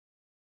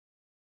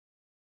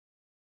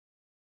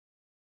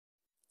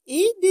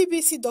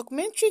EBBC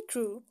documentary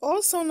crew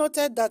also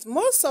noted that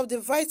most of the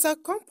vital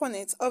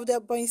components of the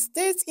Ebonyi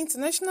State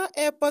International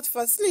Airport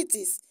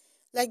facilities,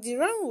 like the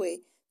runway,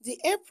 the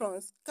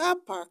aprons, car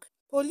park,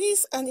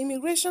 police and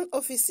immigration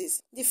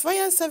offices, the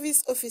fire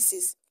service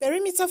offices,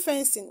 perimeter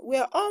fencing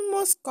were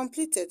almost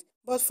completed,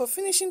 but for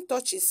finishing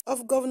touches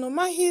of Governor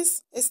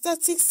Mahi's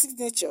aesthetic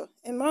signature,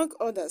 among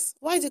others,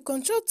 while the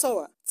control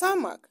tower,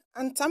 tarmac,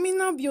 and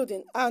terminal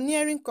building are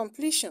nearing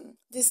completion.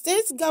 The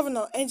state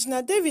governor,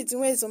 Engineer David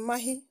Nwezo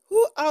Mahi,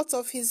 who out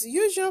of his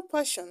usual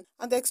passion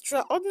and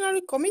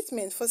extraordinary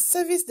commitment for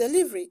service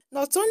delivery,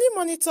 not only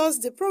monitors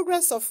the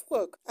progress of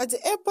work at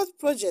the airport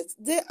project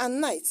day and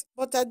night,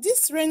 but at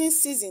this rainy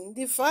season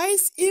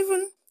defies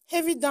even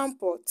heavy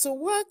downpour to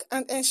work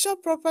and ensure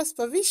proper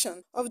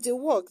supervision of the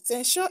work to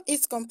ensure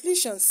its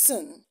completion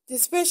soon. The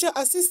Special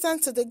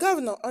Assistant to the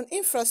Governor on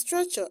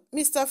Infrastructure,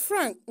 Mr.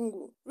 Frank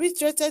Ngu,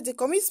 reiterated the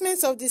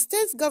commitments of the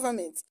state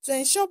government to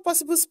ensure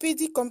possible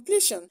speedy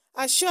completion,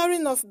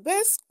 assuring of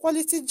best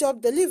quality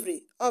job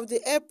delivery of the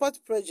airport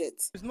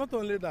project. It's not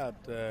only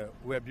that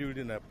we are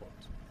building an airport,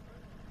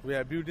 we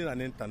are building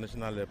an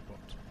international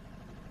airport.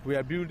 We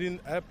are building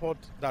an airport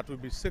that will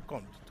be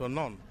second to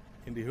none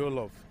in the whole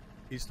of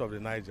east of the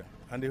Niger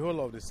and the whole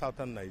of the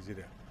southern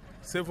Nigeria.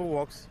 Civil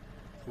works,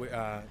 we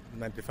are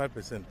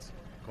 95%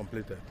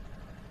 completed.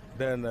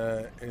 Then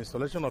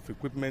installation of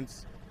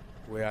equipment,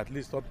 we are at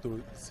least up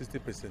to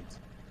 60%.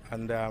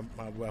 And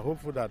we are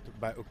hopeful that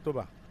by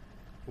October,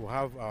 we'll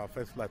have our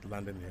first flight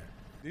landing here.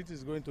 This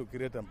is going to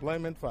create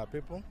employment for our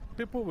people.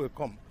 People will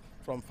come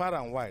from far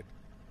and wide,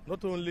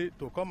 not only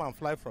to come and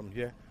fly from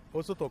here,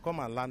 also to come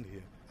and land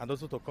here, and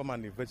also to come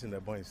and invest in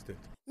the Ebonyi State.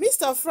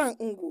 Mr. Frank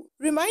Ngu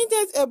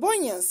reminded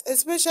Ebonyans,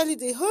 especially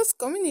the host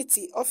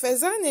community of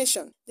Ezza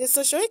Nation, the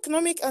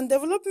socio-economic and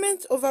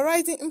development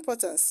overriding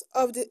importance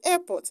of the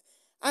airport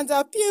and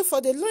appeal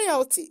for the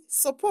loyalty,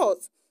 support,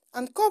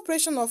 and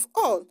cooperation of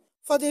all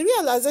for the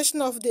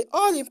realization of the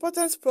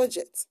all-important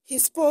project. He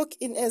spoke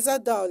in Ezza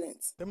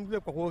dialect.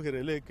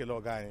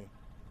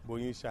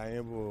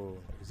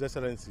 His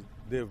Excellency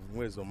Dave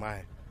Nwezo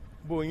Mahi.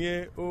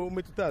 Bonye o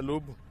metuta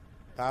lobu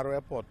taro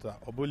airport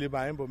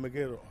obuliba imbo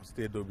megero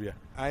state dobia.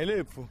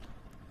 Ailefu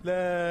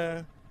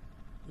le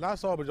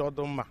last objo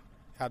domma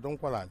ya don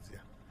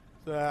kwalazia.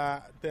 So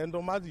te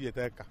ndo mazi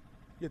yeteka.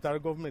 Yetara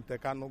government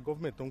teka no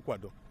government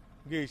nkwado.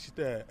 Ge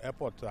shite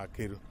airport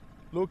akeru.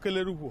 Lo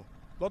keleru ho.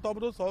 Lot of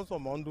those also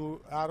mondu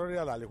arori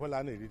ala le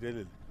hola na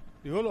edidele.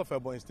 The whole of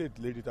Ebonyi State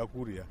lady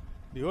takuria.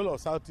 The whole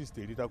of Southeast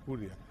lady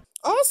takuria.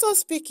 Also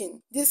speaking,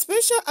 the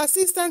Special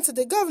Assistant to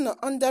the Governor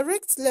on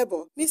Direct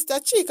Labor, Mr.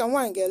 Chika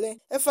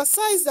Nwangele,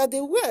 emphasized that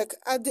the work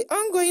at the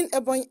ongoing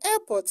Ebonyi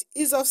Airport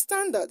is of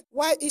standard,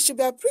 while it should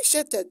be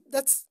appreciated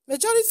that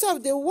majority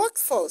of the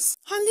workforce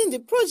handling the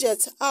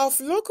project are of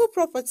local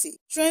property,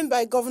 trained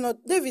by Governor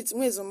David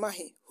Nwezo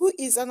Mahi, who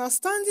is an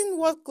outstanding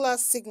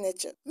world-class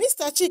signature.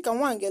 Mr. Chika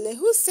Nwangele,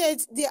 who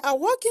said they are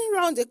working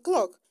round the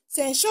clock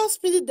to ensure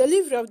speedy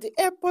delivery of the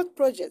airport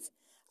project,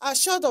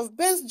 assured of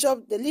best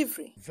job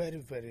delivery. Very,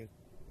 very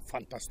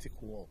fantastic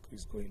work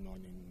is going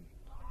on in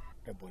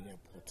Ebonyi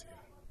Airport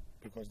here,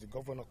 because the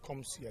governor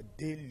comes here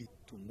daily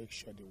to make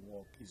sure the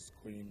work is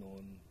going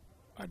on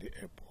at the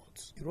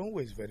airport. The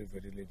runway is very,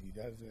 very ready.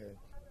 That's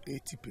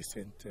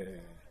 80%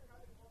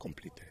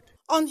 completed.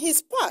 On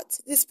his part,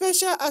 the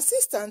Special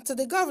Assistant to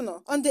the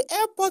Governor on the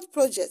airport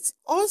project,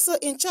 also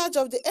in charge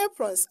of the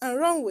aprons and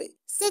runway,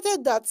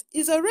 stated that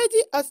is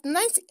already at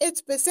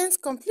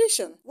 98%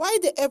 completion, while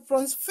the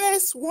aprons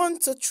phase 1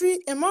 to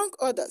 3, among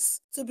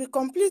others, to be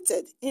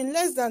completed in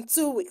less than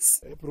 2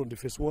 weeks. Apron, the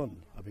phase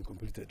 1 have been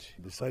completed.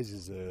 The size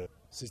is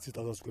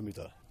 60,000 square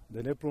meters.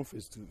 Then apron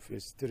phase 2,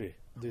 phase 3,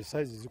 the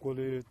size is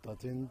equally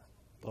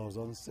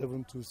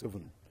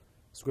 13,727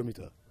 square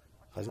meters,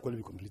 has equally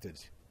been completed.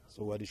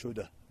 So we're at the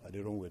shoulder at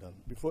the runway. And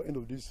before end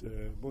of this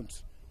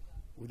month,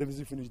 we'll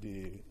definitely finish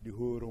the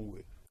whole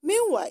runway.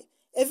 Meanwhile,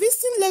 a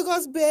visiting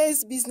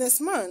Lagos-based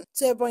businessman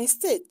to Ebonyi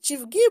State,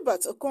 Chief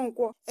Gilbert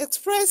Okonkwo,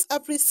 expressed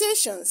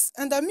appreciations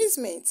and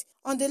amusement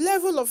on the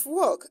level of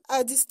work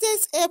at the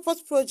state's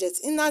airport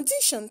project, in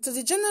addition to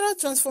the general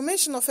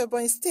transformation of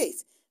Ebonyi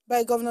State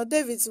by Governor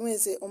David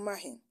Nwezo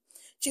Mahi.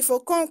 Chief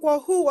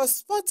Okonkwo, who was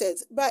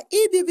spotted by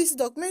EBBC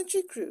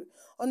documentary crew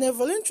on a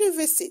voluntary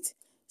visit,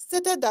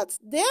 stated that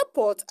the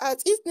airport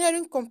at its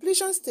nearing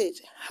completion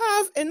stage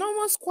have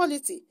enormous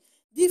quality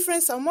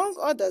difference among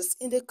others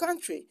in the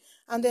country,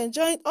 and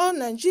enjoined all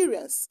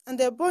Nigerians and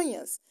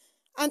Ebonyans,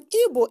 and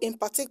Igbo in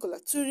particular,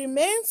 to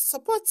remain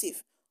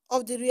supportive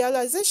of the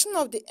realization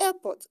of the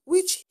airport,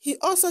 which he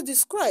also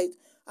described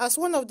as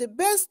one of the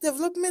best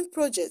development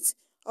projects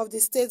of the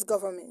state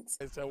government.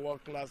 It's a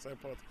world-class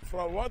airport.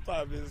 From what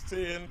I've been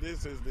seeing,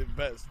 this is the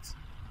best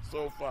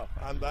so far,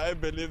 and I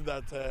believe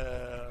that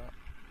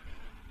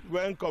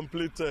when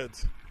completed,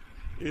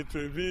 it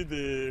will be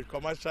the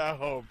commercial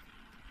hub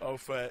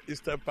of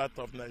eastern part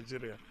of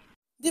Nigeria.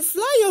 The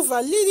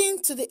flyover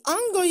leading to the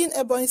ongoing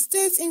Ebonyi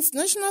State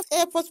International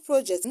Airport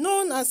project,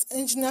 known as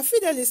Engineer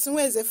Fidelis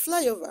Nwezo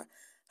Flyover,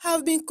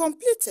 have been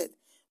completed,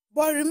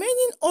 but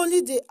remaining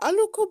only the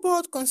Aluko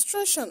board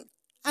construction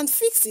and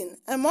fixing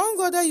among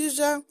other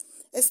usual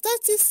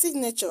aesthetic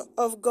signature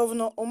of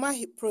Governor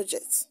Umahi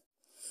project.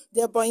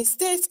 The Ebonyi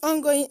State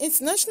ongoing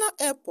international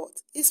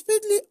airport is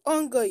speedily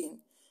ongoing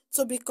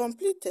to be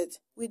completed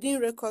within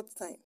record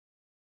time.